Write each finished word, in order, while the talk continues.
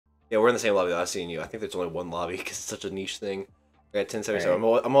Yeah, we're in the same lobby. I've seen you. I think there's only one lobby because it's such a niche thing. I got 1077.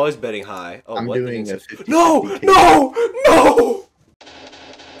 Right. I'm always betting high. Oh, I'm what? doing a 50 No! No! No!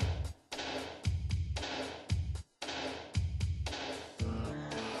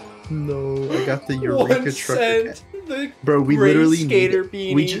 No, I got the Eureka 1 trucker. cent. The Bro, we gray literally skater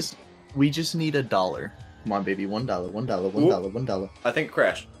need beanie. we just need $1. Come on, baby. $1, $1, $1, $1. I think it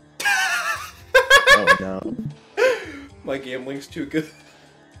crashed. Oh no. My gambling's too good.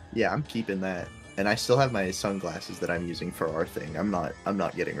 Yeah, I'm keeping that. And I still have my sunglasses that I'm using for our thing. I'm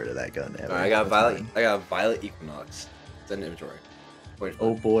not getting rid of that gun ever. Alright, I got That's violet. mine. I got violet equinox. It's in inventory. Coin flip.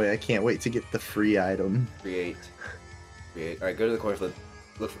 Oh boy, I can't wait to get the free item. Create. Alright, go to the coin flip.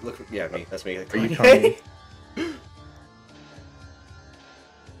 Look. Yeah, me. That's me. Are you coming?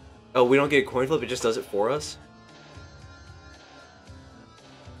 Oh, we don't get a coin flip. It just does it for us.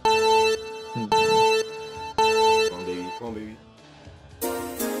 Hmm. Come on, baby.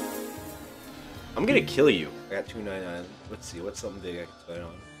 I'm gonna kill you. I got 299. Let's see. What's something big I can spend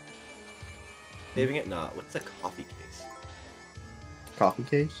on? Saving it? Nah. What's a coffee case? Coffee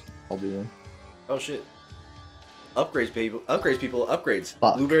case? I'll do one. Oh shit. Upgrades, people. Upgrades, people. Upgrades.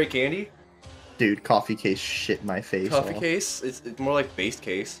 Fuck. Blueberry candy. Dude, coffee case shit my face Coffee off. case. It's more like base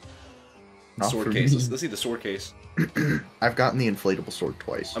case. Not Sword for case. me. Let's see the sword case. I've gotten the inflatable sword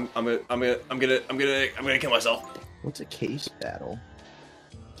twice. I'm gonna kill myself. What's a case battle?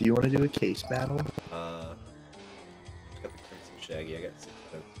 Do you want to do a case battle? Got the Crimson Shaggy. I got 6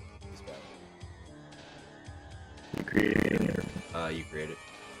 case battle. You created it. You created.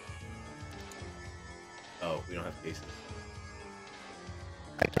 Oh, we don't have cases.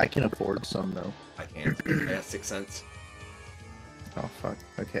 I can afford some though. I can't. I got 6 cents. Oh fuck.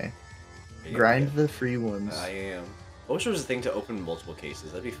 Okay. Yeah, Grind yeah. the free ones. I am. I wish there was a thing to open multiple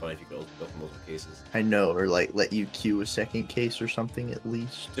cases. That'd be fun if you could open multiple cases. I know, or like let you queue a second case or something at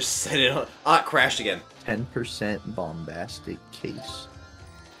least. Just set it on. Ah, it crashed again. 10% bombastic case.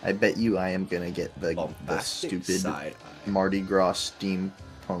 I bet you I am gonna get the Bombastic stupid side eye. Mardi Gras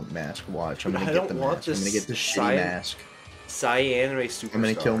steampunk mask. Watch, I'm Dude, gonna I get don't the want mask. I'm this gonna get the shitty cyan- mask. Cyan Ray Superstar. I'm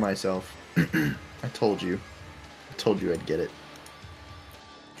gonna kill myself. I told you. I told you I'd get it.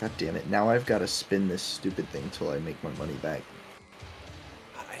 God damn it. Now I've got to spin this stupid thing till I make my money back.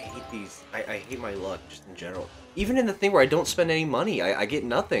 God, I hate these. I hate my luck just in general. Even in the thing where I don't spend any money, I get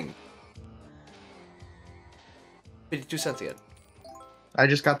nothing. 52 cents again. I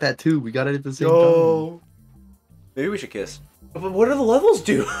just got that too. We got it at the same No. Maybe we should kiss. But what do the levels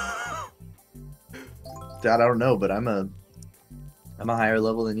do? time. Dad, I don't know, but I'm a higher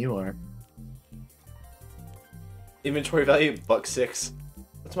level than you are. Inventory value $1.06.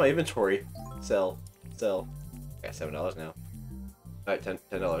 What's my inventory? Sell. I got $7 now. Alright,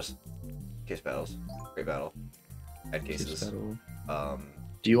 $10. Case battles. Great battle. Add cases. Do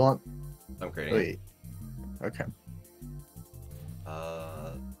you want? I'm creating. Wait. Okay.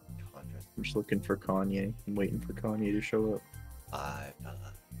 Contrast. I'm just looking for Kanye. I'm waiting for Kanye to show up. How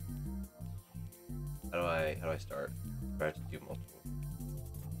do I start? Do I have to do multiple?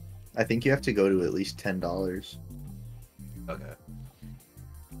 I think you have to go to at least $10. Okay.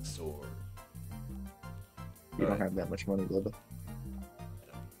 Sword. You don't have that much money, Bubba.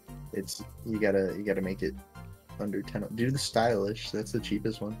 It's you gotta make it under 10. Do the stylish. That's the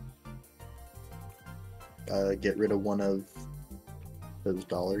cheapest one. Get rid of one of those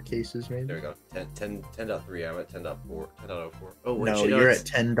dollar cases, maybe. There we go. 10.3. I'm at 10.4. 10.04. Oh, wait, No, shit, you're it's-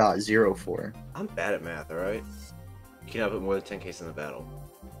 at 10.04. I'm bad at math, alright? You cannot put more than 10 cases in the battle.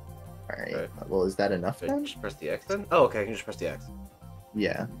 Alright. Right. Well, is that enough Wait, then? just press the X then? Oh, okay, I can just press the X.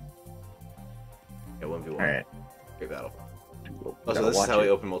 Yeah. Yeah, 1v1. Alright. Great battle. We'll Oh, so gotta this is watch how we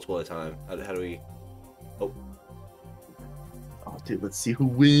it. open multiple at a time. How do we... Oh. Oh, dude, let's see who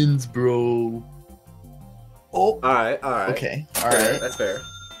wins, bro. Oh. Alright. Okay. Fair, Alright. that's fair.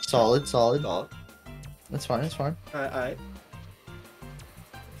 Solid. Solid. That's fine. Alright.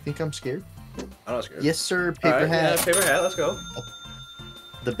 Think I'm scared? I'm not scared. Yes, sir. Paper Alright, hat. Yeah, paper hat, let's go.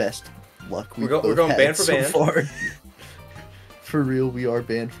 The best luck We're we've going had band for so band. far. For real, we are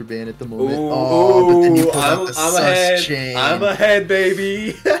band for band at the moment. Ooh, Oh, but then you pulled out the I'm sus ahead. chain. I'm ahead,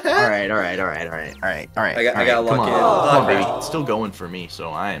 baby. Alright. I got Come luck on, in. come on, Okay. baby. It's still going for me, so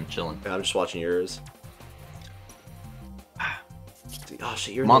I am chilling. I'm just watching yours. Oh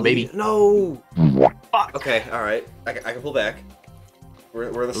shit, you're Come on, in the lead. baby. No. Fuck. Okay, all right. I can pull back. We're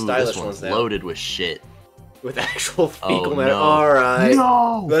the Ooh, stylish this one's ones now. loaded with shit. With actual fecal Oh, matter. no. All right.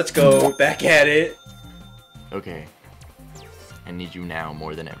 No. Let's go back at it. Okay. I need you now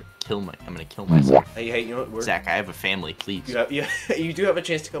more than ever. I'm gonna kill myself. Hey, you know what? Zach, I have a family, please. You do have a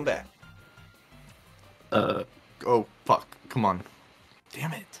chance to come back. Oh, fuck. Come on.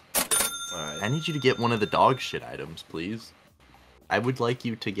 Damn it. Alright. I need you to get one of the dog shit items, please. I would like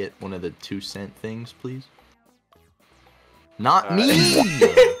you to get one of the 2-cent things, please. Not me!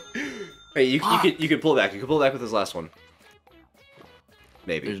 Hey, you could pull it back. You could pull it back with this last one.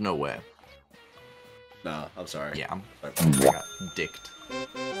 Maybe. There's no way. No, I'm sorry. Yeah, I Sorry. got dicked.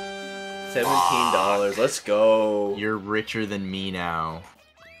 $17. Let's go. You're richer than me now.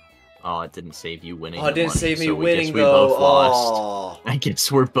 Oh, it didn't save you winning. Oh, it didn't money, save me so winning, we though. both lost. I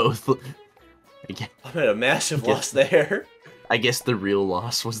guess we're both... I'm at a massive loss there. I guess the real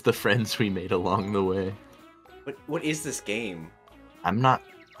loss was the friends we made along the way. What is this game? I'm not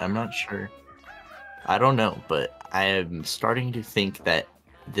sure. I don't know, but I am starting to think that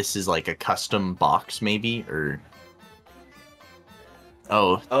this is like a custom box, maybe, or...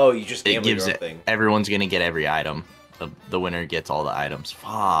 Oh, you just it gamble gives your own it. thing. Everyone's gonna get every item. The winner gets all the items.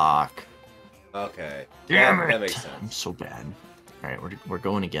 Fuck. Okay. Damn it. That makes sense. I'm so bad. All right, we're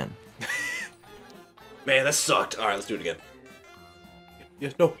going again. Man, that sucked. All right, let's do it again.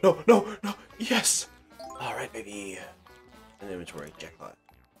 Yes. No. Yes. All right, baby. An inventory. Jackpot.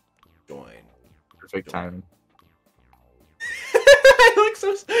 Join. Perfect timing. I look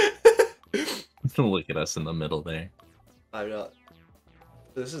so. Look at us in the middle there. I'm not.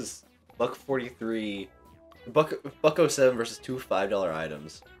 This is $1.43. $1.07 versus two $5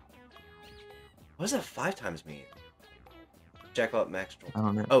 items. What does that 5 times mean? Jackpot max. I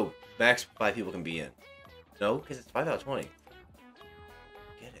don't know. Oh, max 5 people can be in. No, because it's 5 out of 20.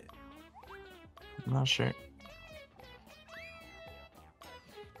 Get it. I'm not sure.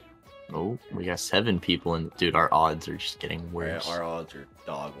 Oh, we got 7 people in. Dude, our odds are just getting worse. Our odds are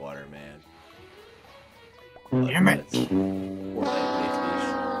dog water, man. Damn it!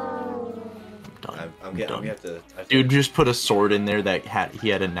 I'm done. We have to. Dude, just put a sword in there that he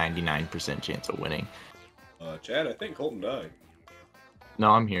had a 99% chance of winning. Chad, I think Colton died.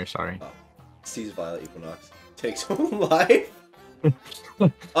 No, I'm here. Sorry. Oh. Sees Violet Equinox. Takes home life.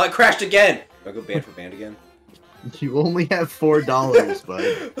 Oh, it crashed again. Do I go band for band again? You only have $4,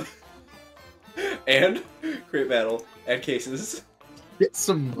 bud. And create battle. Add cases. Get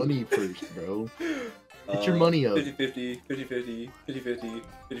some money first, bro. Get your money up. 50-50, 50-50, 50-50,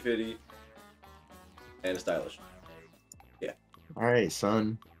 50-50. And stylish. Yeah. Alright,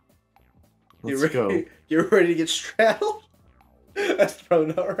 son. Let's go. You're ready to get straddled? That's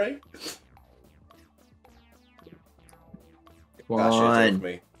probably not right. Come Gosh, on. it's over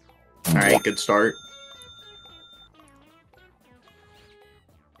me. Alright, good start.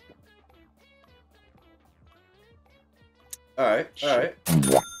 Alright.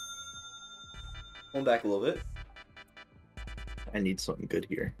 Hold back a little bit. I need something good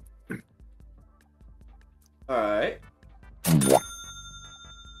here. Alright.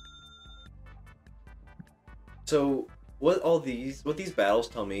 So, what these battles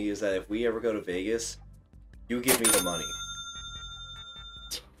tell me is that if we ever go to Vegas, you give me the money.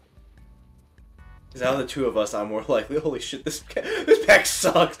 Because out of the two of us, I'm more likely, holy shit, this pack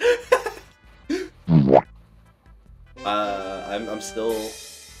sucks! I'm still...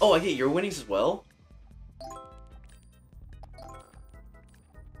 Oh, I get your winnings as well?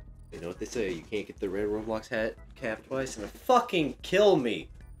 You know what they say, you can't get the red Roblox hat cap twice and fucking kill me!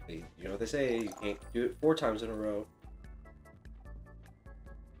 You know what they say, you can't do it 4 times in a row.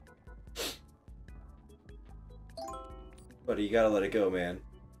 Buddy, you gotta let it go, man.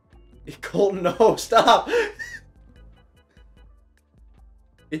 Colton, no, stop!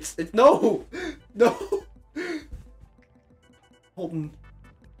 It's no! No! Colton.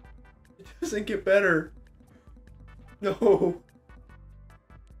 It doesn't get better. No.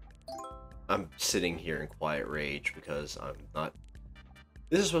 I'm sitting here in quiet rage because I'm not...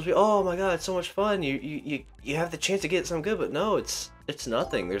 This is supposed to be, oh my god, it's so much fun. You have the chance to get something good, but no, it's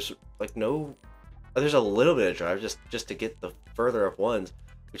nothing. There's like no... There's a little bit of drive just to get the further up ones,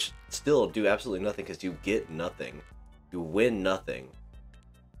 which still do absolutely nothing because you get nothing. You win nothing.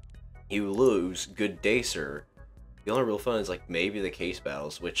 You lose, good day, sir. The only real fun is like maybe the case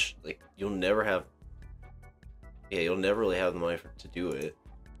battles, which like you'll never have. Yeah, you'll never really have the money to do it.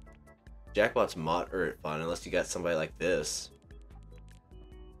 Jackpot's moderate fun unless you got somebody like this.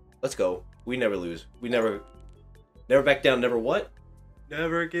 Let's go. We never lose. We never back down. Never what?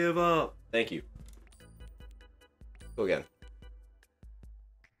 Never give up. Thank you. Go again.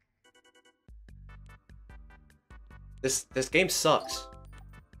 This game sucks.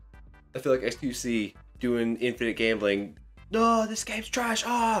 I feel like XQC doing infinite gambling. No, this game's trash.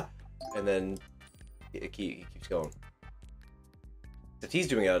 Ah, and then he keeps going. If he's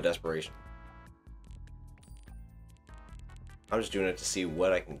doing it out of desperation, I'm just doing it to see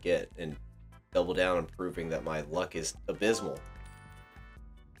what I can get and double down on proving that my luck is abysmal.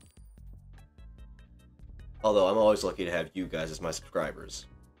 Although I'm always lucky to have you guys as my subscribers.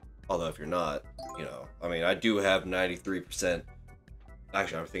 Although if you're not, you know, I mean, I do have 93%.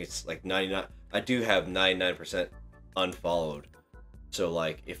 Actually, I think it's like 99. I do have 99% unfollowed. So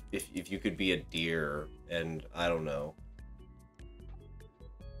like, if you could be a deer, and I don't know.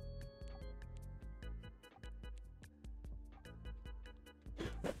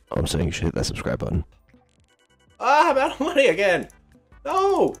 I'm saying you should hit that subscribe button. Ah, I'm out of money again.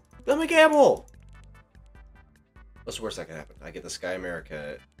 No, let me gamble. What's the worst that can happen? I get the Sky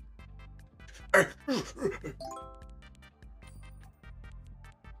America.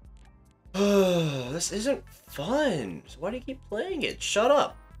 This isn't fun. So why do you keep playing it? Shut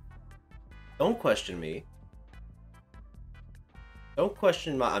up. Don't question me. Don't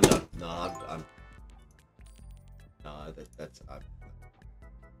question my. I'm not. No, I'm. No, that's.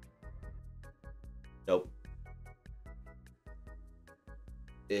 Nope.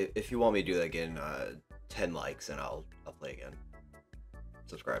 If you want me to do that again, 10 likes and I'll play again.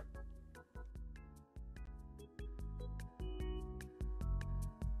 Subscribe.